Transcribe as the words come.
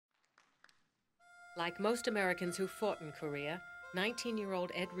Like most Americans who fought in Korea,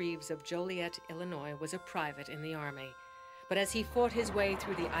 19-year-old Ed Reeves of Joliet, Illinois, was a private in the Army. But as he fought his way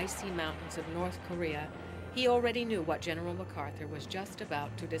through the icy mountains of North Korea, he already knew what General MacArthur was just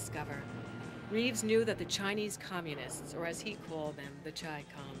about to discover. Reeves knew that the Chinese communists, or as he called them, the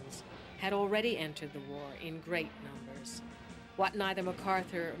Chi-Coms, had already entered the war in great numbers. What neither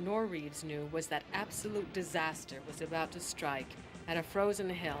MacArthur nor Reeves knew was that absolute disaster was about to strike at a frozen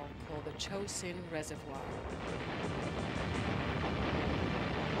hill called the Chosin Reservoir.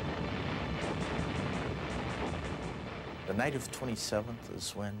 The night of 27th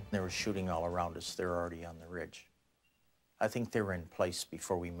is when they were shooting all around us. They're already on the ridge. I think they were in place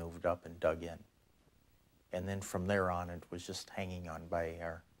before we moved up and dug in. And then from there on, it was just hanging on by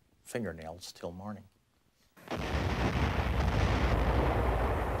our fingernails till morning.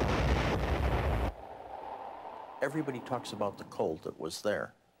 Everybody talks about the cold that was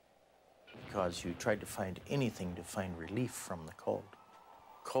there because you tried to find anything to find relief from the cold.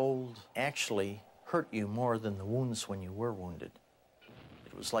 Cold actually hurt you more than the wounds when you were wounded.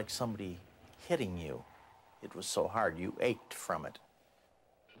 It was like somebody hitting you. It was so hard, you ached from it.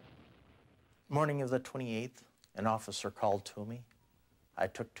 Morning of the 28th, an officer called to me. I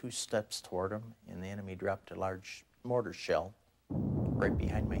took 2 steps toward him, and the enemy dropped a large mortar shell right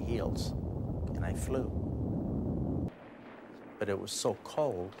behind my heels, and I flew. But it was so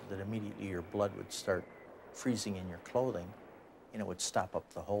cold that immediately your blood would start freezing in your clothing, and it would stop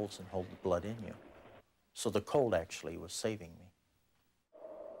up the holes and hold the blood in you. So the cold actually was saving me.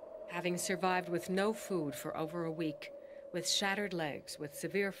 Having survived with no food for over a week, with shattered legs, with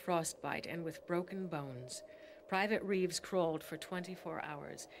severe frostbite, and with broken bones, Private Reeves crawled for 24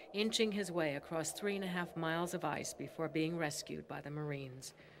 hours, inching his way across 3.5 miles of ice before being rescued by the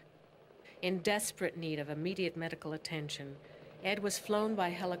Marines. In desperate need of immediate medical attention, Ed was flown by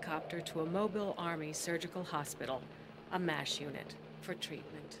helicopter to a mobile Army surgical hospital, a MASH unit, for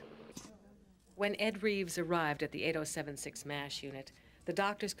treatment. When Ed Reeves arrived at the 8076 MASH unit, the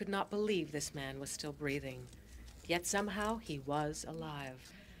doctors could not believe this man was still breathing. Yet somehow he was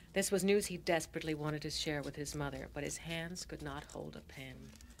alive. This was news he desperately wanted to share with his mother, but his hands could not hold a pen.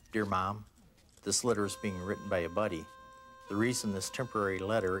 Dear Mom, this letter is being written by a buddy. The reason this temporary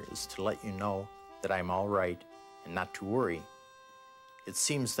letter is to let you know that I'm all right and not to worry. It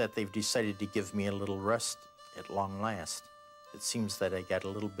seems that they've decided to give me a little rest at long last. It seems that I got a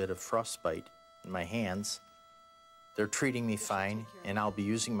little bit of frostbite in my hands. They're treating me fine, and I'll be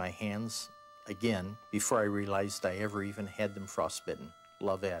using my hands again before I realized I ever even had them frostbitten.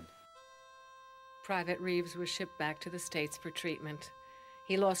 Love, Ed. Private Reeves was shipped back to the States for treatment.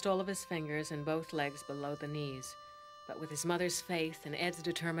 He lost all of his fingers and both legs below the knees. But with his mother's faith and Ed's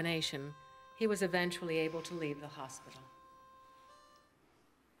determination, he was eventually able to leave the hospital.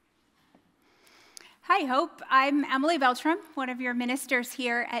 Hi, Hope. I'm Emily Beltrame, one of your ministers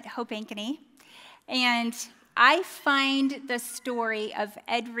here at Hope Ankeny. And I find the story of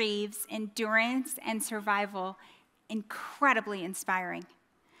Ed Reeves' endurance and survival incredibly inspiring.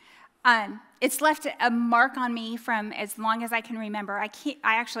 It's left a mark on me from as long as I can remember. I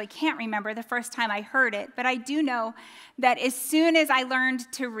actually can't remember the first time I heard it, but I do know that as soon as I learned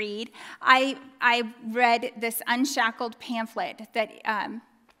to read, I read this unshackled pamphlet that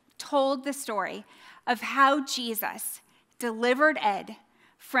told the story of how Jesus delivered Ed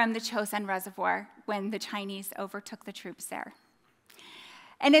from the Chosin Reservoir when the Chinese overtook the troops there.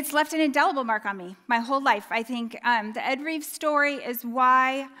 And it's left an indelible mark on me my whole life. I think the Ed Reeves story is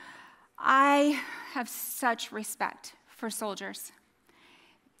why I have such respect for soldiers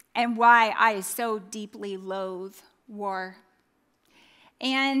and why I so deeply loathe war.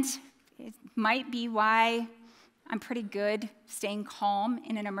 And it might be why I'm pretty good staying calm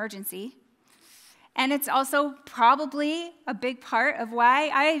in an emergency. And it's also probably a big part of why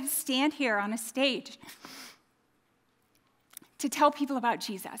I stand here on a stage to tell people about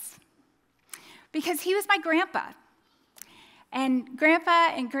Jesus. Because he was my grandpa. And Grandpa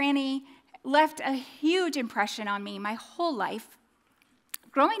and Granny left a huge impression on me my whole life.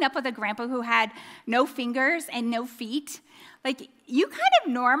 Growing up with a grandpa who had no fingers and no feet, like, you kind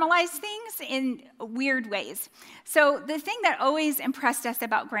of normalize things in weird ways. So the thing that always impressed us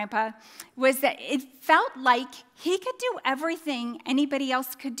about Grandpa was that it felt like he could do everything anybody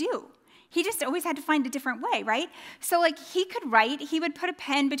else could do. He just always had to find a different way, right? So, like, he could write. He would put a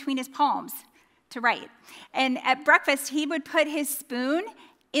pen between his palms to write. And at breakfast, he would put his spoon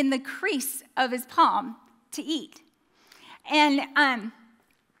in the crease of his palm to eat. And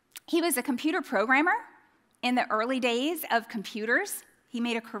he was a computer programmer. In the early days of computers, he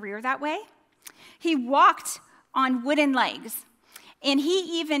made a career that way. He walked on wooden legs. And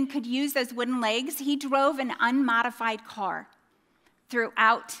he even could use those wooden legs. He drove an unmodified car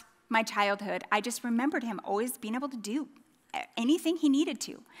throughout my childhood. I just remembered him always being able to do anything he needed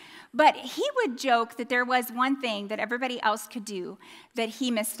to. But he would joke that there was one thing that everybody else could do that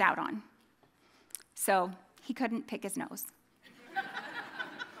he missed out on. So he couldn't pick his nose.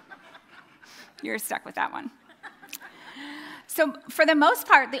 You're stuck with that one. So for the most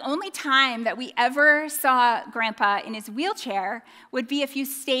part, the only time that we ever saw Grandpa in his wheelchair would be if you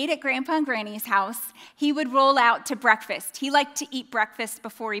stayed at Grandpa and Granny's house. He would roll out to breakfast. He liked to eat breakfast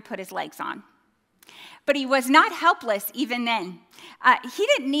before he put his legs on. But he was not helpless even then. He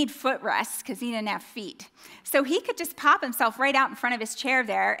didn't need footrests because he didn't have feet. So he could just pop himself right out in front of his chair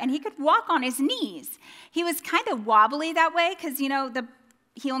there, and he could walk on his knees. He was kind of wobbly that way because,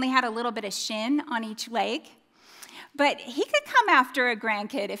 he only had a little bit of shin on each leg. But he could come after a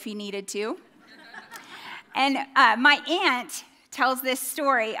grandkid if he needed to. And my aunt tells this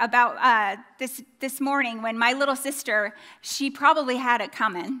story about this morning when my little sister, she probably had it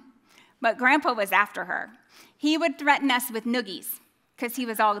coming, but Grandpa was after her. He would threaten us with noogies because he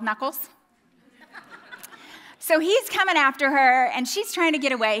was all knuckles. So he's coming after her, and she's trying to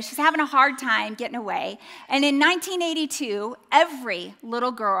get away. She's having a hard time getting away. And in 1982, every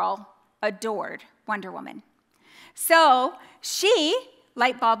little girl adored Wonder Woman. So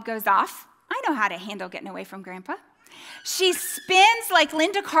light bulb goes off. I know how to handle getting away from Grandpa. She spins like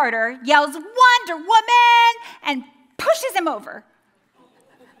Linda Carter, yells, "Wonder Woman!" and pushes him over.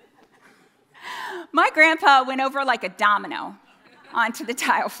 My grandpa went over like a domino onto the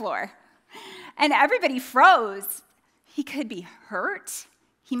tile floor. And everybody froze. He could be hurt.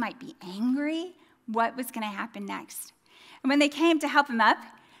 He might be angry. What was going to happen next? And when they came to help him up,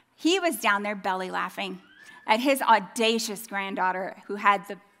 he was down there belly laughing at his audacious granddaughter who had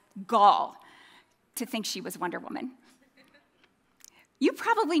the gall to think she was Wonder Woman. You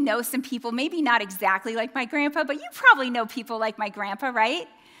probably know some people, maybe not exactly like my grandpa, but you probably know people like my grandpa, right?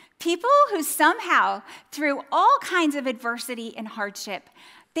 People who somehow, through all kinds of adversity and hardship,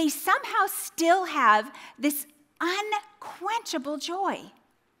 they somehow still have this unquenchable joy.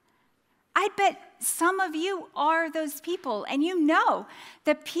 I bet some of you are those people, and you know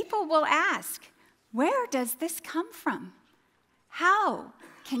that people will ask, where does this come from? How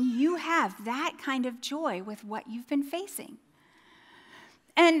can you have that kind of joy with what you've been facing?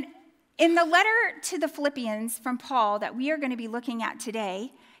 And in the letter to the Philippians from Paul that we are going to be looking at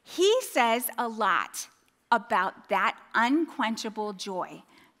today, he says a lot about that unquenchable joy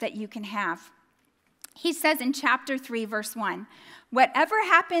that you can have. He says in chapter 3, verse 1, "Whatever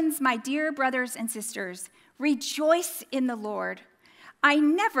happens, my dear brothers and sisters, rejoice in the Lord. I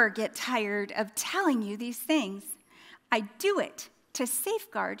never get tired of telling you these things. I do it to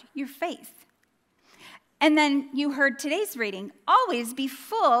safeguard your faith." And then you heard today's reading, "Always be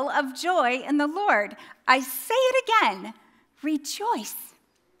full of joy in the Lord. I say it again, rejoice."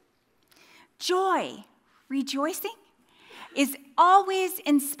 Joy, rejoicing, is always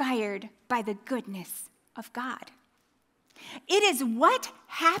inspired by the goodness of God. It is what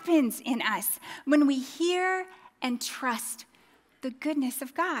happens in us when we hear and trust the goodness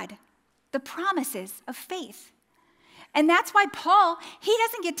of God, the promises of faith. And that's why Paul, he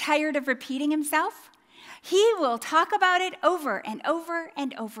doesn't get tired of repeating himself. He will talk about it over and over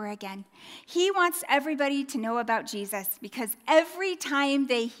and over again. He wants everybody to know about Jesus because every time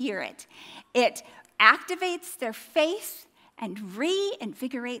they hear it, it activates their faith and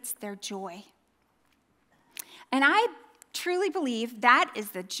reinvigorates their joy. And I truly believe that is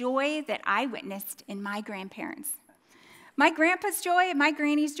the joy that I witnessed in my grandparents. My grandpa's joy and my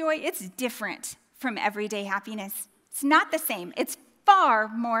granny's joy, it's different from everyday happiness. It's not the same. It's far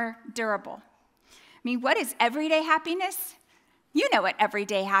more durable. I mean, what is everyday happiness? You know what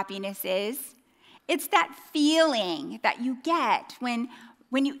everyday happiness is. It's that feeling that you get when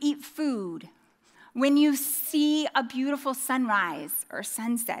you eat food, when you see a beautiful sunrise or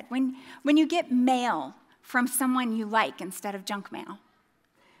sunset, when you get mail from someone you like instead of junk mail,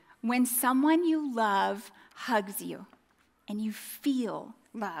 when someone you love hugs you and you feel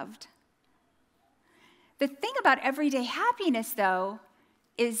loved. The thing about everyday happiness, though,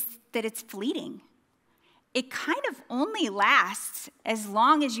 is that it's fleeting. It kind of only lasts as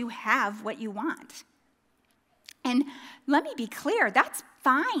long as you have what you want. And let me be clear, that's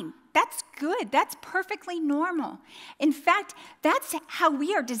fine. That's good. That's perfectly normal. In fact, that's how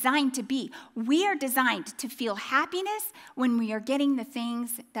we are designed to be. We are designed to feel happiness when we are getting the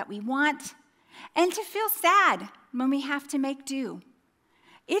things that we want and to feel sad when we have to make do.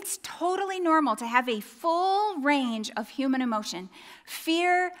 It's totally normal to have a full range of human emotion,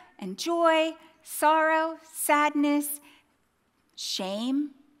 fear and joy, sorrow, sadness,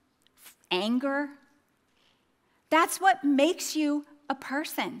 shame, anger. That's what makes you a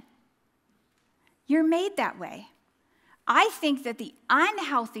person. You're made that way. I think that the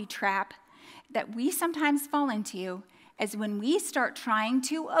unhealthy trap that we sometimes fall into is when we start trying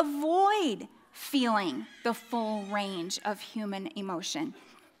to avoid feeling the full range of human emotion.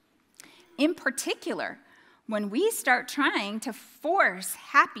 In particular, when we start trying to force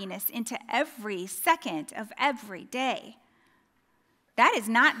happiness into every second of every day, that is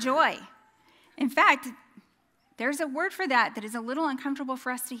not joy. In fact, there's a word for that is a little uncomfortable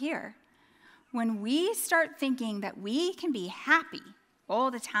for us to hear. When we start thinking that we can be happy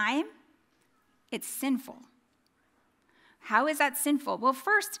all the time, it's sinful. How is that sinful? Well,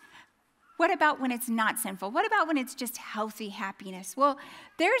 first, what about when it's not sinful? What about when it's just healthy happiness? Well,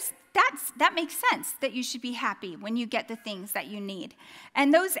 that makes sense that you should be happy when you get the things that you need.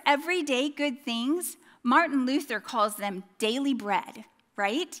 And those everyday good things, Martin Luther calls them daily bread,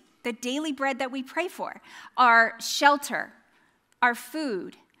 right? The daily bread that we pray for, our shelter, our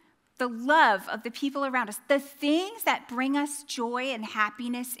food, the love of the people around us, the things that bring us joy and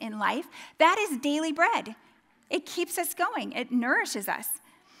happiness in life, that is daily bread. It keeps us going. It nourishes us.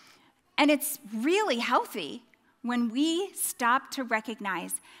 And it's really healthy when we stop to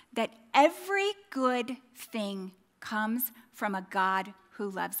recognize that every good thing comes from a God who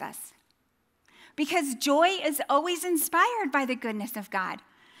loves us. Because joy is always inspired by the goodness of God.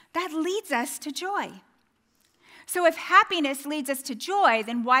 That leads us to joy. So if happiness leads us to joy,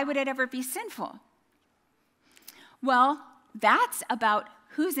 then why would it ever be sinful? Well, that's about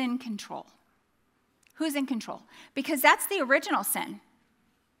who's in control. Who's in control? Because that's the original sin.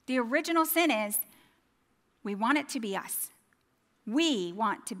 The original sin is we want it to be us. We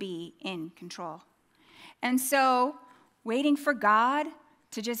want to be in control. And so waiting for God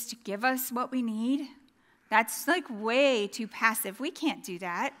to just give us what we need, that's like way too passive. We can't do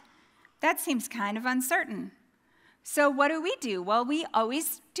that. That seems kind of uncertain. So what do? Well, we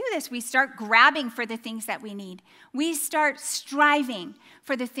always do this. We start grabbing for the things that we need. We start striving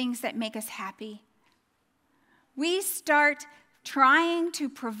for the things that make us happy. We start trying to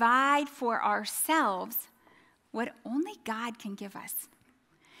provide for ourselves what only God can give us.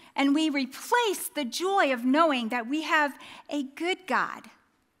 And we replace the joy of knowing that we have a good God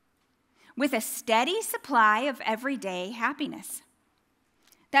with a steady supply of everyday happiness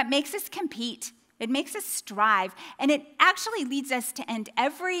that makes us compete. It makes us strive, and it actually leads us to end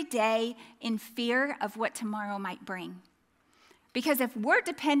every day in fear of what tomorrow might bring. Because if we're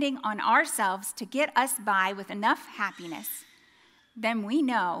depending on ourselves to get us by with enough happiness, then we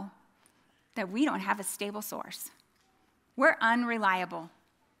know that we don't have a stable source. We're unreliable.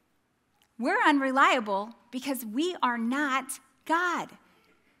 We're unreliable because we are not God.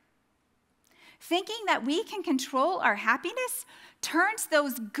 Thinking that we can control our happiness turns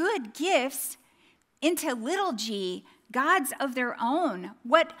those good gifts into little g, gods of their own,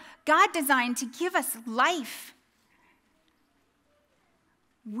 what God designed to give us life.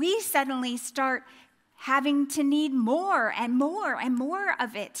 We suddenly start having to need more and more and more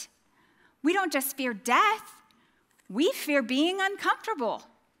of it. We don't just fear death, we fear being uncomfortable,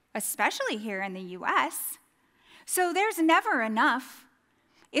 especially here in the U.S. So there's never enough.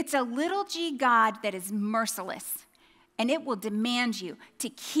 It's a little g God that is merciless, and it will demand you to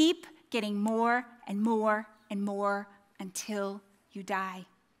keep getting more and more and more until you die.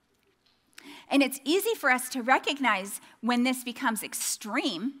 And it's easy for us to recognize when this becomes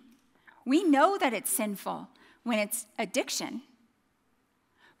extreme. We know that it's sinful when it's addiction.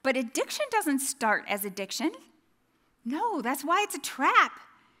 But addiction doesn't start as addiction. No, that's why it's a trap.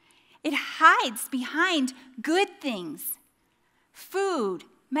 It hides behind good things: food,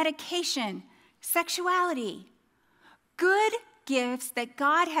 medication, sexuality. Good gifts that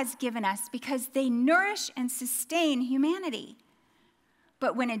God has given us because they nourish and sustain humanity.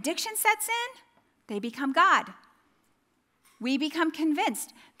 But when addiction sets in, they become God. We become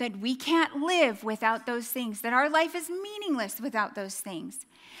convinced that we can't live without those things, that our life is meaningless without those things.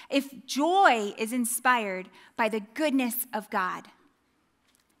 If joy is inspired by the goodness of God,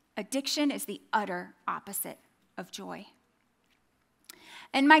 addiction is the utter opposite of joy.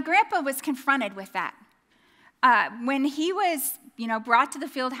 And my grandpa was confronted with that. When he was, brought to the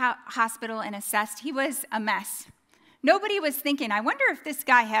field hospital and assessed, he was a mess. Nobody was thinking, I wonder if this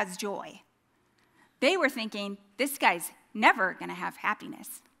guy has joy. They were thinking, this guy's never going to have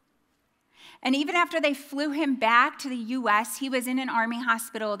happiness. And even after they flew him back to the U.S., he was in an Army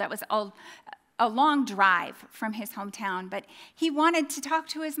hospital that was a long drive from his hometown, but he wanted to talk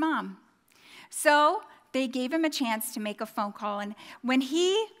to his mom. So they gave him a chance to make a phone call, and when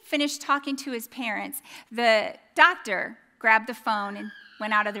he finished talking to his parents, the doctor grabbed the phone and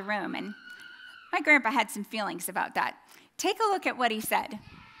went out of the room. And my grandpa had some feelings about that. Take a look at what he said.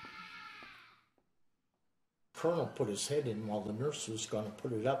 Colonel put his head in while the nurse was going to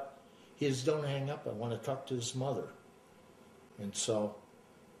put it up. He says, "Don't hang up. I want to talk to his mother." And so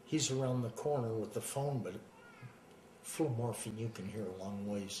he's around the corner with the phone, but full of morphine, you can hear a long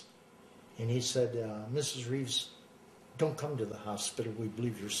ways. And he said, "Mrs. Reeves, don't come to the hospital. We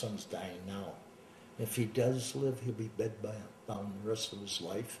believe your son's dying now. If he does live, he'll be bedbound the rest of his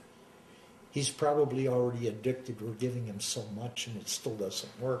life. He's probably already addicted. We're giving him so much, and it still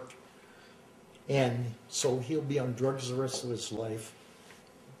doesn't work. And so he'll be on drugs the rest of his life,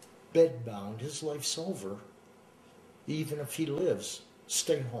 bedbound. His life's over. Even if he lives,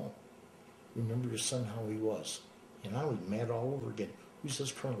 stay home. Remember your son how he was." And I was mad all over again. Who's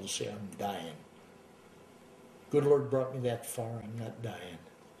this colonel to say I'm dying? Good Lord brought me that far. I'm not dying.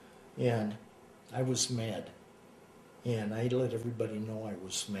 And I was mad. And I let everybody know I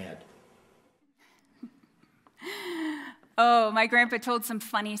was mad. Oh, my grandpa told some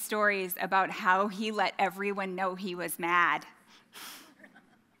funny stories about how he let everyone know he was mad.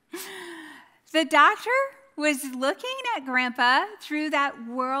 The doctor was looking at Grandpa through that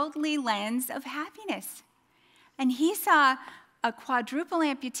worldly lens of happiness. And he saw a quadruple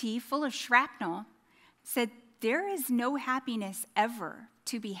amputee full of shrapnel, said, "There is no happiness ever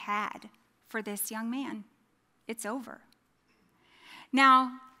to be had for this young man. It's over."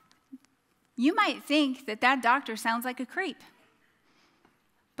 Now, you might think that that doctor sounds like a creep.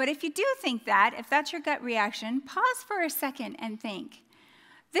 But if you do think that, if that's your gut reaction, pause for a second and think.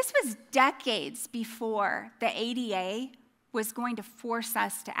 This was decades before the ADA was going to force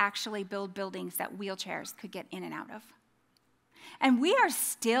us to actually build buildings that wheelchairs could get in and out of. And we are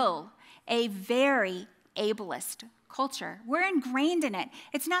still a very ableist culture. We're ingrained in it.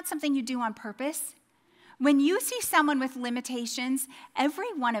 It's not something you do on purpose. When you see someone with limitations,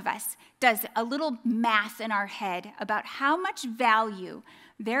 every one of us does a little math in our head about how much value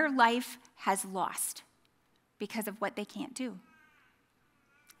their life has lost because of what they can't do.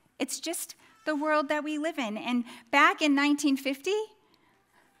 It's just the world that we live in. And back in 1950,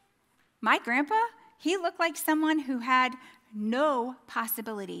 my grandpa, he looked like someone who had no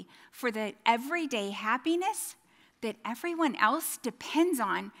possibility for the everyday happiness that everyone else depends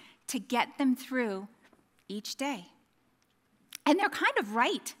on to get them through each day. And they're kind of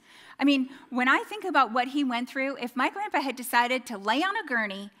right. I mean, when I think about what he went through, if my grandpa had decided to lay on a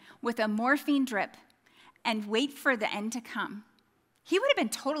gurney with a morphine drip and wait for the end to come, he would have been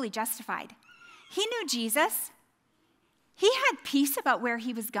totally justified. He knew Jesus. He had peace about where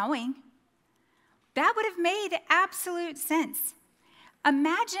he was going. That would have made absolute sense.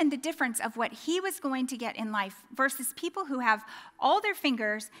 Imagine the difference of what he was going to get in life versus people who have all their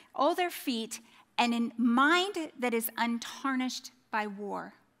fingers, all their feet, and a mind that is untarnished by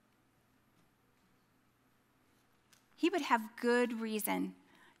war. He would have good reason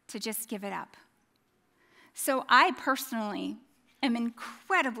to just give it up. So I personally am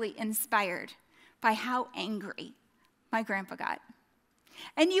incredibly inspired by how angry my grandpa got.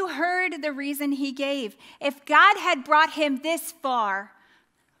 And you heard the reason he gave. If God had brought him this far,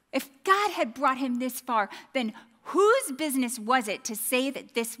 then whose business was it to say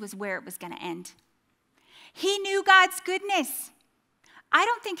that this was where it was going to end? He knew God's goodness. I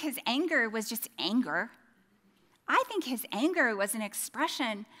don't think his anger was just anger. I think his anger was an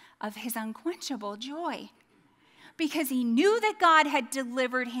expression of his unquenchable joy, because he knew that God had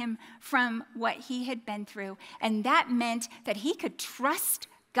delivered him from what he had been through, and that meant that he could trust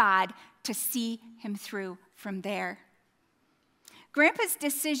God to see him through from there. Grandpa's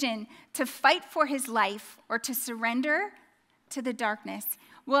decision to fight for his life or to surrender to the darkness,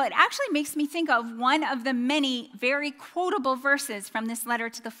 well, it actually makes me think of one of the many very quotable verses from this letter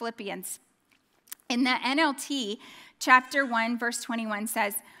to the Philippians. In the NLT, chapter 1, verse 21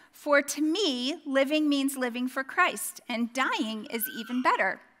 says, "For to me, living means living for Christ, and dying is even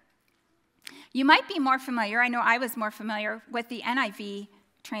better." You might be more familiar, I know I was more familiar with the NIV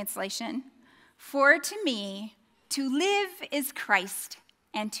translation. "For to me, to live is Christ,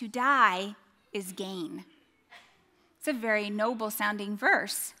 and to die is gain." It's a very noble-sounding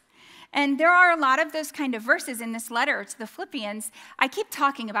verse. And there are a lot of those kind of verses in this letter to the Philippians. I keep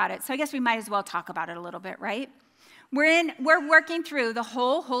talking about it, so I guess we might as well talk about it a little bit, right? We're working through the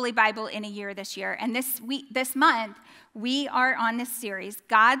whole Holy Bible in a year this year, and this month, we are on this series,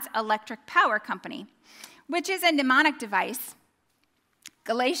 God's Electric Power Company, which is a mnemonic device.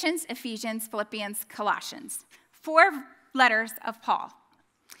 Galatians, Ephesians, Philippians, Colossians. 4 letters of Paul.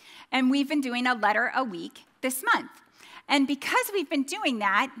 And we've been doing a letter a week this month. And because we've been doing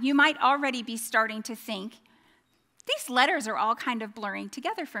that, you might already be starting to think, these letters are all kind of blurring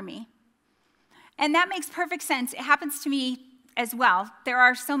together for me. And that makes perfect sense. It happens to me as well. There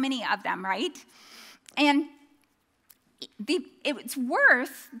are so many of them, right? And it's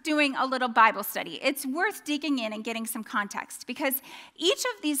worth doing a little Bible study. It's worth digging in and getting some context, because each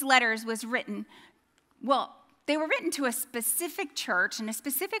of these letters was written, well, they were written to a specific church in a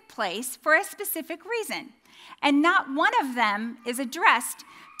specific place for a specific reason. And not one of them is addressed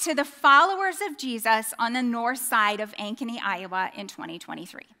to the followers of Jesus on the north side of Ankeny, Iowa in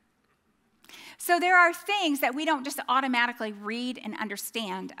 2023. So there are things that we don't just automatically read and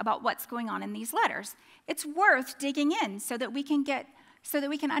understand about what's going on in these letters. It's worth digging in so that we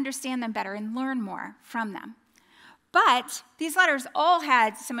can understand them better and learn more from them. But these letters all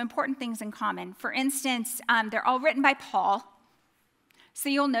had some important things in common. For instance, they're all written by Paul. So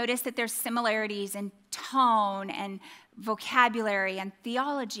you'll notice that there's similarities in tone and vocabulary and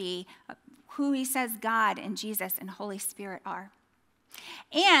theology, who he says God and Jesus and Holy Spirit are.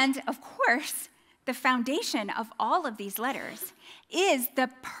 And, of course, the foundation of all of these letters is the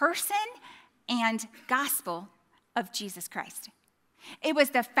person and gospel of Jesus Christ. It was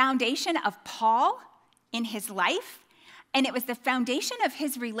the foundation of Paul in his life, and it was the foundation of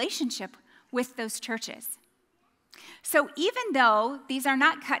his relationship with those churches. So even though these are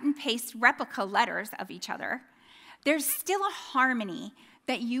not cut and paste replica letters of each other, there's still a harmony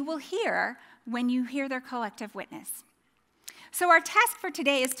that you will hear when you hear their collective witness. So our task for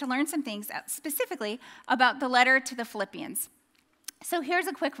today is to learn some things specifically about the letter to the Philippians. So here's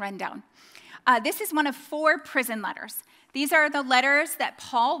a quick rundown. This is one of 4 prison letters. These are the letters that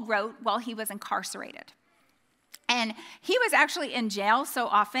Paul wrote while he was incarcerated. And he was actually in jail so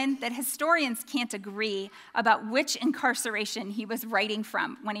often that historians can't agree about which incarceration he was writing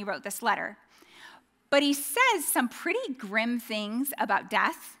from when he wrote this letter. But he says some pretty grim things about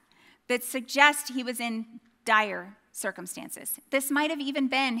death that suggest he was in dire circumstances. This might have even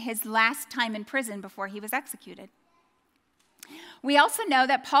been his last time in prison before he was executed. We also know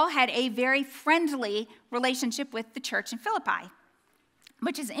that Paul had a very friendly relationship with the church in Philippi,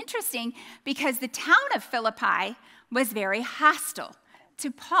 which is interesting because the town of Philippi was very hostile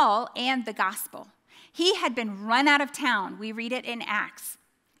to Paul and the gospel. He had been run out of town. We read it in Acts,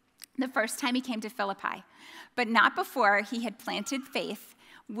 the first time he came to Philippi, but not before he had planted faith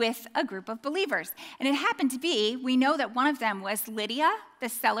with a group of believers. And it happened to be, we know that one of them was Lydia, the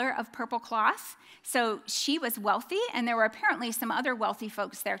seller of purple cloth. So she was wealthy, and there were apparently some other wealthy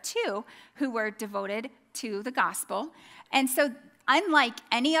folks there too who were devoted to the gospel. And so unlike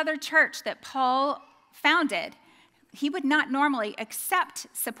any other church that Paul founded, he would not normally accept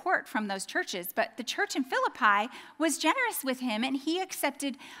support from those churches, but the church in Philippi was generous with him, and he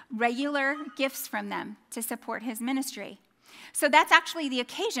accepted regular gifts from them to support his ministry. So that's actually the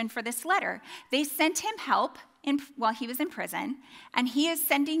occasion for this letter. They sent him help while he was in prison, and he is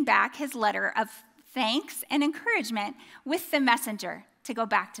sending back his letter of thanks and encouragement with the messenger to go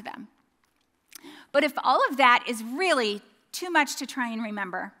back to them. But if all of that is really too much to try and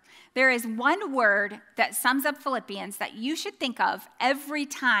remember, there is one word that sums up Philippians that you should think of every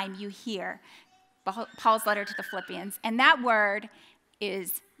time you hear Paul's letter to the Philippians, and that word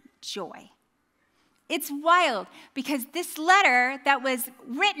is joy. It's wild because this letter that was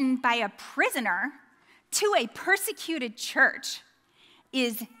written by a prisoner to a persecuted church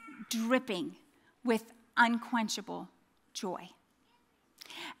is dripping with unquenchable joy.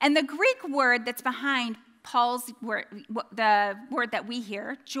 And the Greek word that's behind Paul's word, the word that we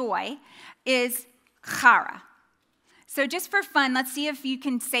hear, joy, is chara. So just for fun, let's see if you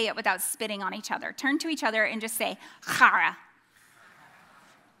can say it without spitting on each other. Turn to each other and just say chara.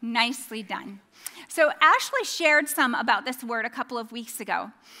 Nicely done. So Ashley shared some about this word a couple of weeks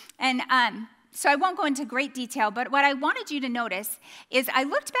ago. And so I won't go into great detail, but what I wanted you to notice is I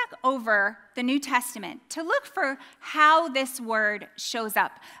looked back over the New Testament to look for how this word shows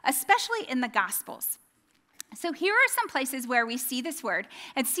up, especially in the Gospels. So here are some places where we see this word,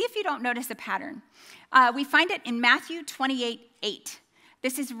 and see if you don't notice a pattern. We find it in Matthew 28:8.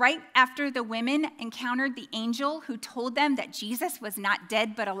 This is right after the women encountered the angel who told them that Jesus was not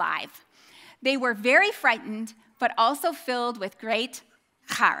dead but alive. They were very frightened, but also filled with great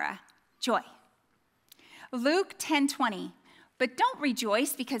chara, joy. Luke 10:20, but don't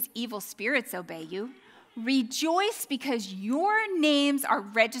rejoice because evil spirits obey you. Rejoice because your names are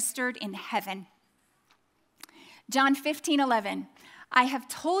registered in heaven. John 15:11, I have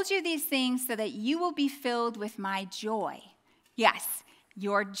told you these things so that you will be filled with my joy. Yes,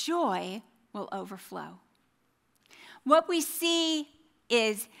 your joy will overflow. What we see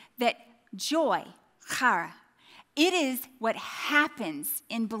is that joy, chara, it is what happens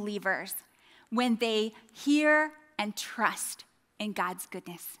in believers when they hear and trust in God's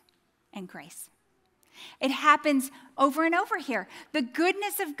goodness and grace. It happens over and over here. The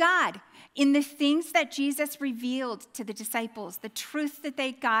goodness of God in the things that Jesus revealed to the disciples, the truth that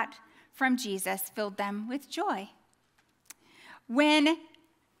they got from Jesus filled them with joy. When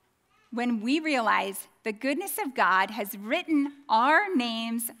we realize the goodness of God has written our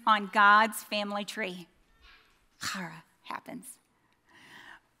names on God's family tree, chara happens.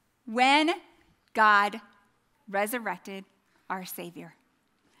 When God resurrected our Savior,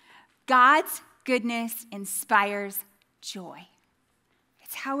 God's goodness inspires joy.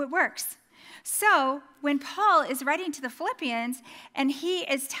 It's how it works. So when Paul is writing to the Philippians and he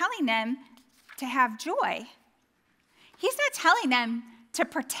is telling them to have joy, he's not telling them to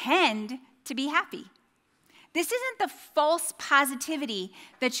pretend to be happy. This isn't the false positivity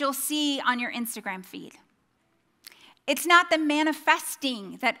that you'll see on your Instagram feed. It's not the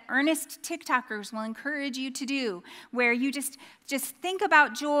manifesting that earnest TikTokers will encourage you to do, where you just think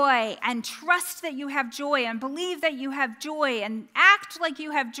about joy and trust that you have joy and believe that you have joy and act like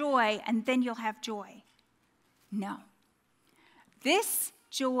you have joy, and then you'll have joy. No. This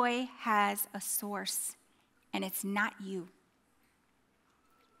joy has a source, and it's not you.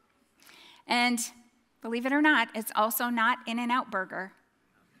 And believe it or not, it's also not In-N-Out Burger,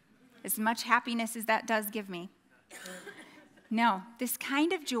 as much happiness as that does give me. No, this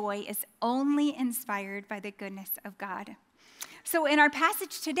kind of joy is only inspired by the goodness of God. So in our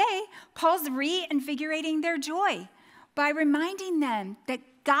passage today, Paul's reinvigorating their joy by reminding them that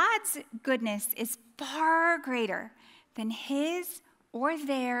God's goodness is far greater than his or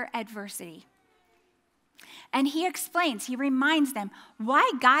their adversity. And he explains, he reminds them why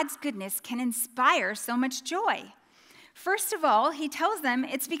God's goodness can inspire so much joy. First of all, he tells them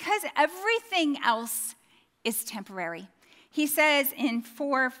it's because everything else is temporary. He says in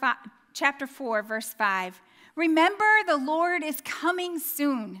chapter 4, verse 5, remember the Lord is coming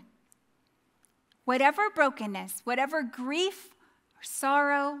soon. Whatever brokenness, whatever grief or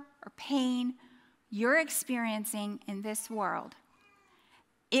sorrow or pain you're experiencing in this world,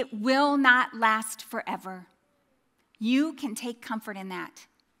 it will not last forever. You can take comfort in that.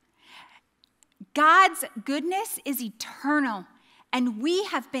 God's goodness is eternal, and we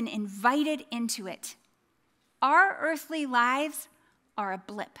have been invited into it. Our earthly lives are a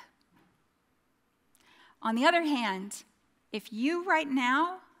blip. On the other hand, if you right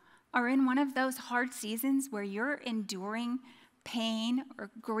now are in one of those hard seasons where you're enduring pain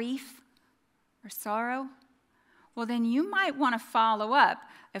or grief or sorrow, well, then you might want to follow up.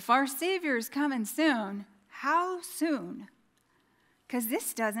 If our Savior is coming soon, how soon? Because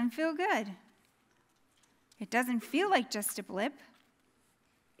this doesn't feel good. It doesn't feel like just a blip.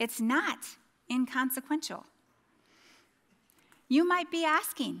 It's not inconsequential. You might be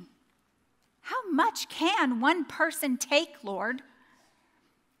asking, how much can one person take, Lord?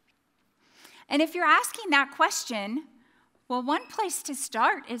 And if you're asking that question, well, one place to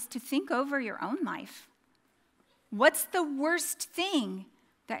start is to think over your own life. What's the worst thing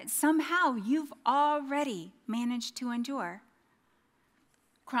that somehow you've already managed to endure?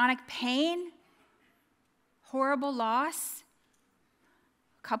 Chronic pain, horrible loss,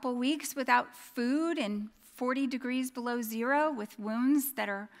 a couple weeks without food and 40 degrees below zero with wounds that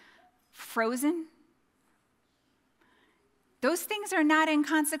are frozen. Those things are not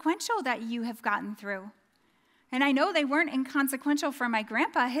inconsequential that you have gotten through. And I know they weren't inconsequential for my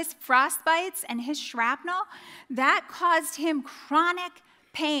grandpa. His frostbites and his shrapnel, that caused him chronic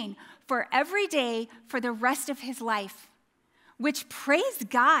pain for every day for the rest of his life, which, praise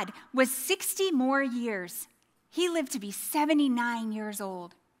God, was 60 more years. He lived to be 79 years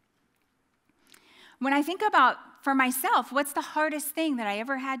old. When I think about, for myself, what's the hardest thing that I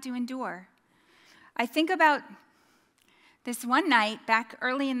ever had to endure? I think about this one night back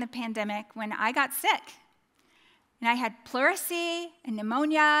early in the pandemic when I got sick. And I had pleurisy and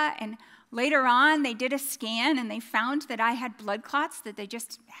pneumonia, and later on they did a scan and they found that I had blood clots that they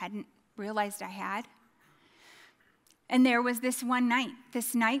just hadn't realized I had. And there was this night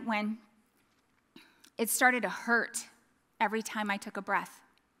when it started to hurt every time I took a breath.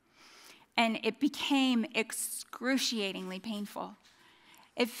 And it became excruciatingly painful.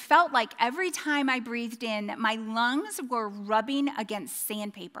 It felt like every time I breathed in that my lungs were rubbing against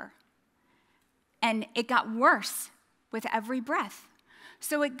sandpaper. And it got worse with every breath.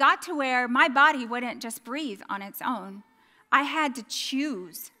 So it got to where my body wouldn't just breathe on its own. I had to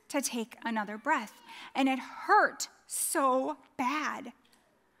choose to take another breath. And it hurt so bad.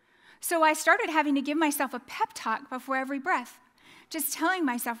 So I started having to give myself a pep talk before every breath. Just telling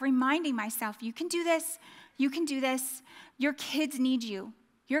myself, reminding myself, you can do this, you can do this. Your kids need you.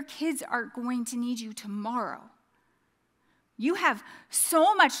 Your kids are going to need you tomorrow. You have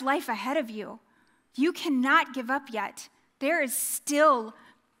so much life ahead of you. You cannot give up yet. There is still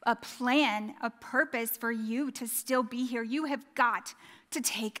a plan, a purpose for you to still be here. You have got to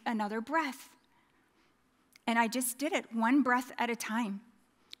take another breath. And I just did it one breath at a time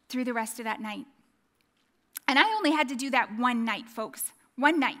through the rest of that night. And I only had to do that one night, folks.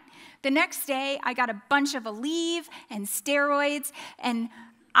 One night. The next day, I got a bunch of Aleve and steroids, and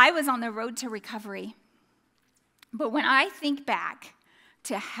I was on the road to recovery. But when I think back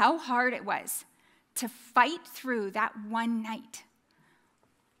to how hard it was to fight through that one night,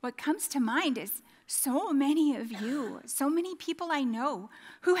 what comes to mind is so many of you, so many people I know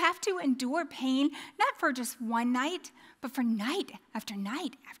who have to endure pain, not for just one night, but for night after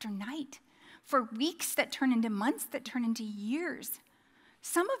night after night, for weeks that turn into months that turn into years.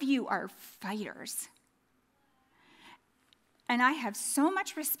 Some of you are fighters. And I have so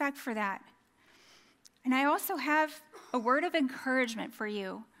much respect for that. And I also have a word of encouragement for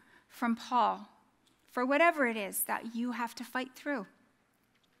you from Paul, for whatever it is that you have to fight through.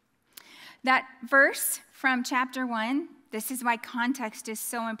 That verse from chapter 1, this is why context is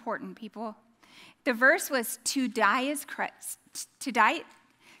so important, people. The verse was, to die is Christ,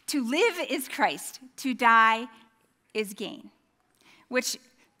 to live is Christ, to die is gain, which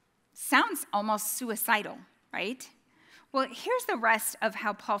sounds almost suicidal, right? Well, here's the rest of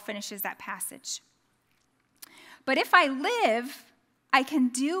how Paul finishes that passage. But if I live, I can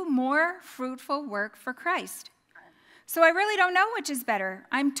do more fruitful work for Christ. So I really don't know which is better.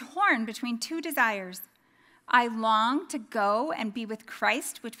 I'm torn between two desires. I long to go and be with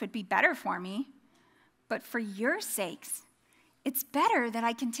Christ, which would be better for me. But for your sakes, it's better that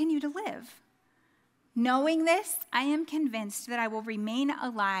I continue to live. Knowing this, I am convinced that I will remain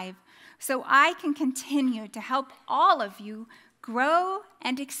alive so I can continue to help all of you grow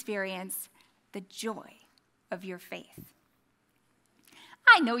and experience the joy of your faith.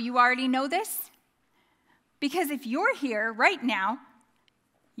 I know you already know this, because if you're here right now,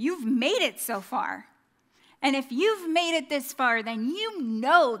 you've made it so far. And if you've made it this far, then you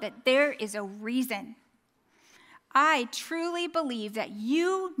know that there is a reason. I truly believe that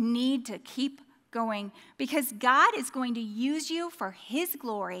you need to keep going, because God is going to use you for his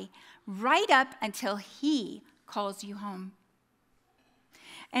glory right up until he calls you home.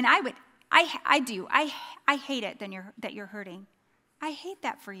 And I hate it that you're hurting. I hate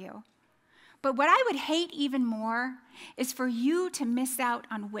that for you. But what I would hate even more is for you to miss out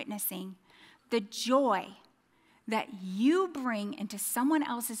on witnessing the joy that you bring into someone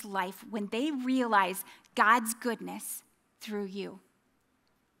else's life when they realize God's goodness through you.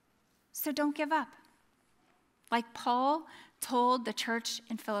 So don't give up. Like Paul told the church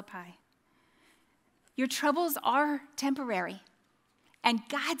in Philippi, your troubles are temporary, and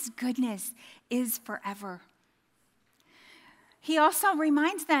God's goodness is forever. He also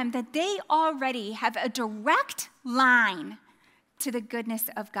reminds them that they already have a direct line to the goodness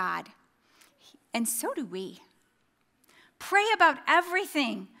of God, and so do we. Pray about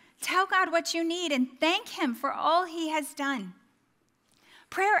everything. Tell God what you need and thank him for all he has done.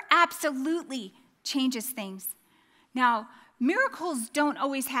 Prayer absolutely changes things. Now, miracles don't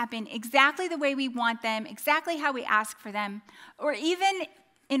always happen exactly the way we want them, exactly how we ask for them, or even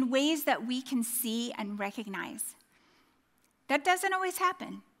in ways that we can see and recognize. That doesn't always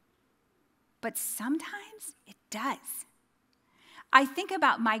happen, but sometimes it does. I think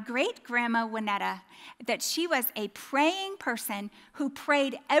about my great-grandma Winetta, that she was a praying person who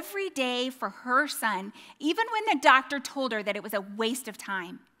prayed every day for her son, even when the doctor told her that it was a waste of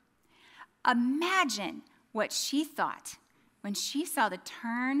time. Imagine what she thought when she saw the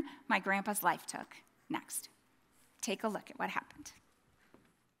turn my grandpa's life took next. Take a look at what happened.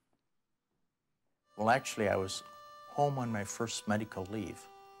 Well, actually, I was home on my first medical leave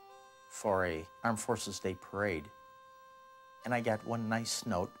for a Armed Forces Day parade. And I got one nice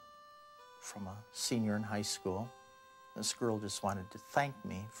note from a senior in high school. This girl just wanted to thank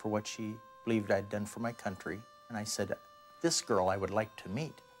me for what she believed I'd done for my country. And I said, this girl I would like to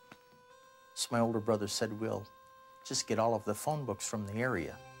meet. So my older brother said, we'll just get all of the phone books from the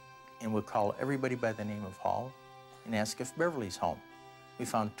area and we'll call everybody by the name of Hall and ask if Beverly's home. We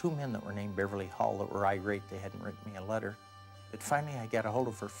found 2 men that were named Beverly Hall that were irate. They hadn't written me a letter. But finally I got a hold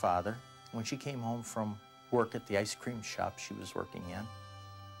of her father. When she came home from work at the ice cream shop she was working in,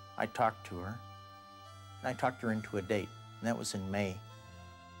 I talked to her, and I talked her into a date, and that was in May.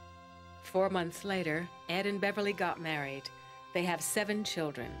 4 months later, Ed and Beverly got married. They have 7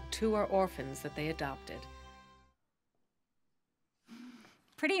 children. 2 are orphans that they adopted.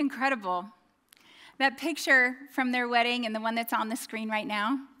 Pretty incredible. That picture from their wedding and the one that's on the screen right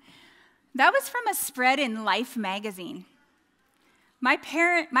now, that was from a spread in Life magazine.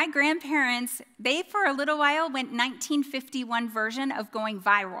 My grandparents, they for a little while went 1951 version of going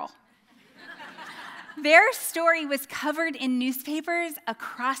viral. Their story was covered in newspapers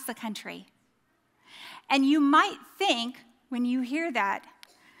across the country. And you might think, when you hear that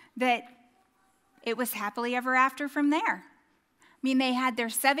it was happily ever after from there. I mean, they had their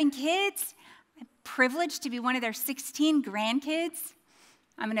 7 kids, privileged to be one of their 16 grandkids.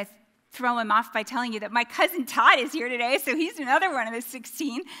 I'm going to throw him off by telling you that my cousin Todd is here today, so he's another one of the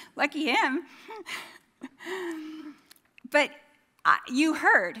 16. Lucky him. But you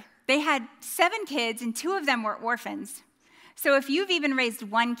heard, they had 7 kids, and 2 of them were orphans. So if you've even raised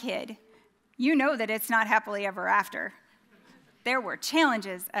 1 kid, you know that it's not happily ever after. There were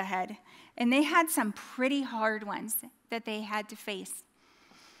challenges ahead, and they had some pretty hard ones that they had to face.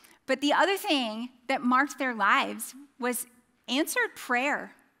 But the other thing that marked their lives was answered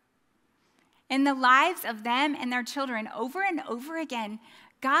prayer. In the lives of them and their children, over and over again,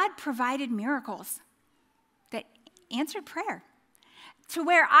 God provided miracles that answered prayer. To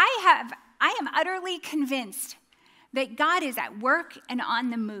where I am utterly convinced that God is at work and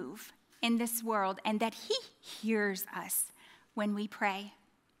on the move in this world, and that he hears us when we pray.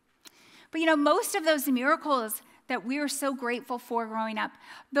 But most of those miracles that we were so grateful for growing up,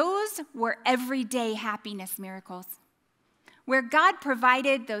 those were everyday happiness miracles, where God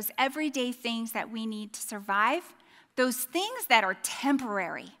provided those everyday things that we need to survive, those things that are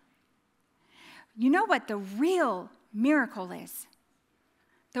temporary. You know what the real miracle is?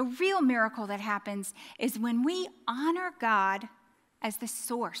 The real miracle that happens is when we honor God as the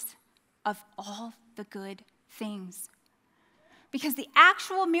source of all the good things. Because the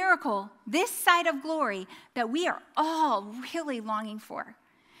actual miracle, this side of glory, that we are all really longing for,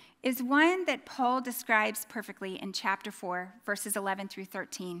 is one that Paul describes perfectly in chapter 4, verses 11 through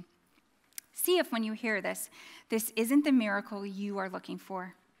 13. See if when you hear this isn't the miracle you are looking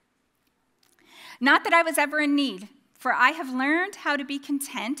for. Not that I was ever in need, for I have learned how to be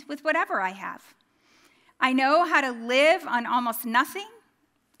content with whatever I have. I know how to live on almost nothing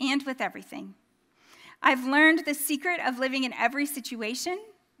and with everything. I've learned the secret of living in every situation,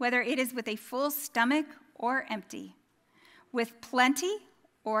 whether it is with a full stomach or empty, with plenty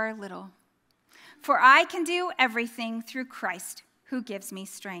or little. For I can do everything through Christ who gives me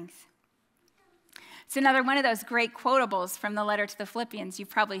strength. It's another one of those great quotables from the letter to the Philippians.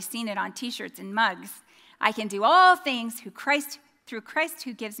 You've probably seen it on t-shirts and mugs. I can do all things through Christ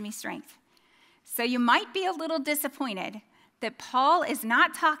who gives me strength. So you might be a little disappointed that Paul is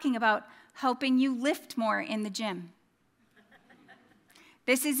not talking about helping you lift more in the gym.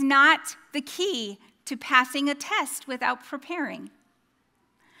 This is not the key to passing a test without preparing.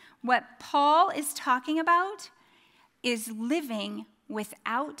 What Paul is talking about is living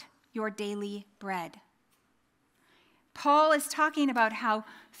without your daily bread. Paul is talking about how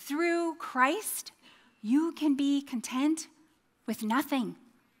through Christ you can be content with nothing.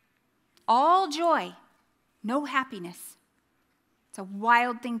 All joy, no happiness. It's a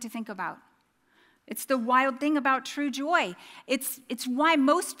wild thing to think about. It's the wild thing about true joy. It's why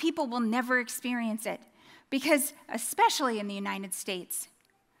most people will never experience it. Because, especially in the United States,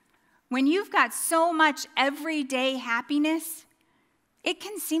 when you've got so much everyday happiness, it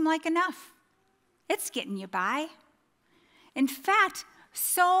can seem like enough. It's getting you by. In fact,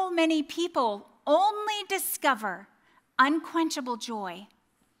 so many people only discover unquenchable joy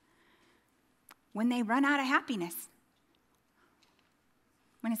when they run out of happiness,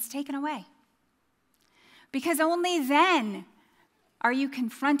 when it's taken away. Because only then are you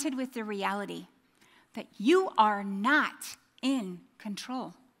confronted with the reality that you are not in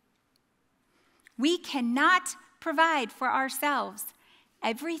control. We cannot provide for ourselves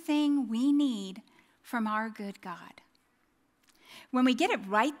everything we need from our good God. When we get it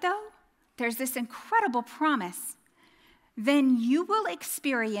right, though, there's this incredible promise. Then you will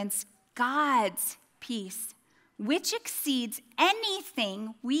experience God's peace, which exceeds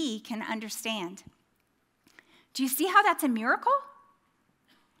anything we can understand. Do you see how that's a miracle?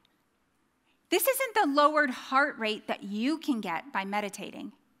 This isn't the lowered heart rate that you can get by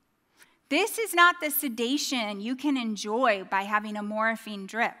meditating. This is not the sedation you can enjoy by having a morphine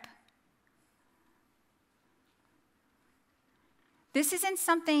drip. This isn't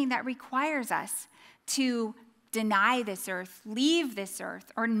something that requires us to deny this earth, leave this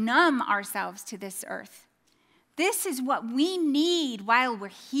earth, or numb ourselves to this earth. This is what we need while we're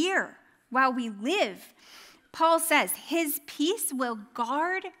here, while we live. Paul says, his peace will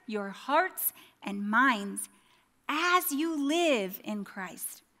guard your hearts and minds as you live in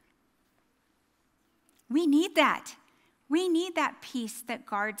Christ. We need that. We need that peace that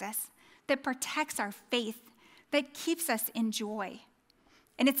guards us, that protects our faith, that keeps us in joy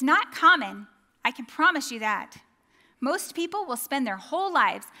And it's not common, I can promise you that. Most people will spend their whole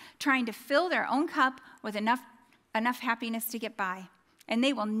lives trying to fill their own cup with enough happiness to get by. And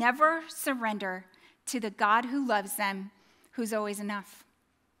they will never surrender to the God who loves them, who's always enough.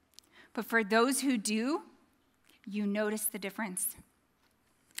 But for those who do, you notice the difference.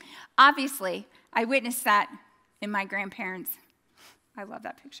 Obviously, I witnessed that in my grandparents. I love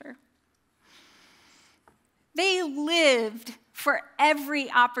that picture. They lived for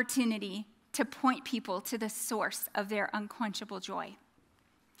every opportunity to point people to the source of their unquenchable joy.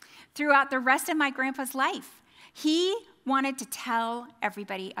 Throughout the rest of my grandpa's life, he wanted to tell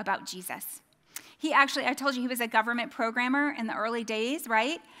everybody about Jesus. I told you he was a government programmer in the early days,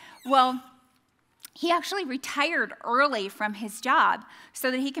 right? Well, he actually retired early from his job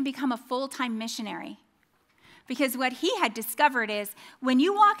so that he can become a full-time missionary. Because what he had discovered is when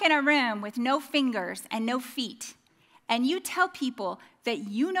you walk in a room with no fingers and no feet, and you tell people that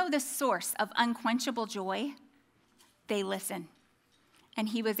you know the source of unquenchable joy, they listen. And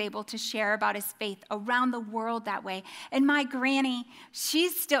he was able to share about his faith around the world that way. And my granny,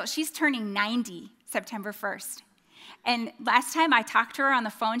 she's turning 90 September 1st. And last time I talked to her on the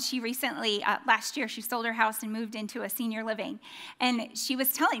phone, she recently, last year, she sold her house and moved into a senior living. And she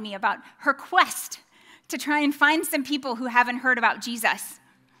was telling me about her quest to try and find some people who haven't heard about Jesus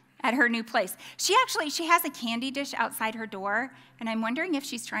at her new place. She has a candy dish outside her door, and I'm wondering if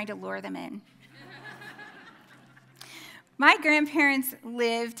she's trying to lure them in. My grandparents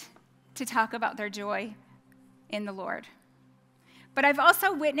lived to talk about their joy in the Lord. But I've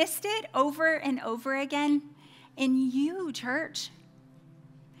also witnessed it over and over again in you, church,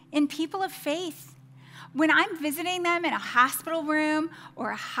 in people of faith. When I'm visiting them in a hospital room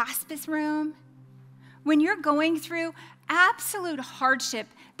or a hospice room, when you're going through absolute hardship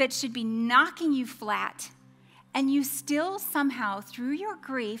that should be knocking you flat, and you still somehow, through your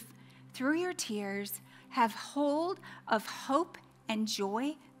grief, through your tears, have hold of hope and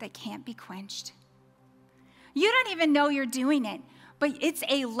joy that can't be quenched. You don't even know you're doing it, but it's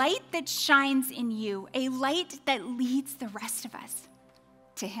a light that shines in you, a light that leads the rest of us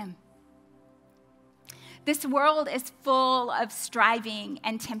to him. This world is full of striving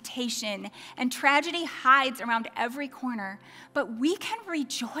and temptation, and tragedy hides around every corner, but we can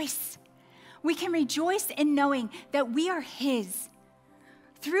rejoice. We can rejoice in knowing that we are his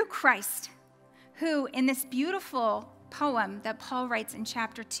through Christ, who, in this beautiful poem that Paul writes in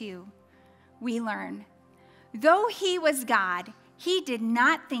chapter 2, we learn, though he was God, he did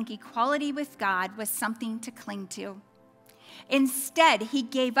not think equality with God was something to cling to. Instead, he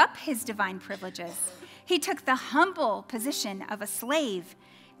gave up his divine privileges. He took the humble position of a slave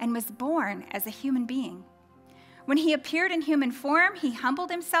and was born as a human being. When he appeared in human form, he humbled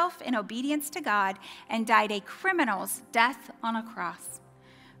himself in obedience to God and died a criminal's death on a cross.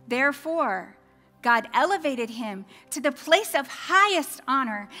 Therefore, God elevated him to the place of highest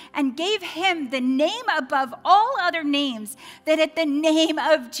honor and gave him the name above all other names, that at the name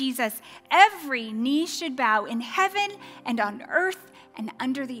of Jesus, every knee should bow in heaven and on earth and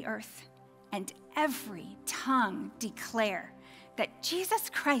under the earth, and every tongue declare that Jesus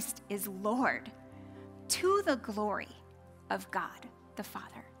Christ is Lord, to the glory of God the Father.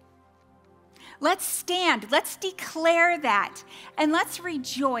 Let's stand, let's declare that, and let's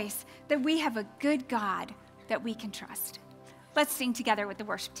rejoice that we have a good God that we can trust. Let's sing together with the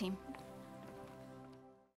worship team.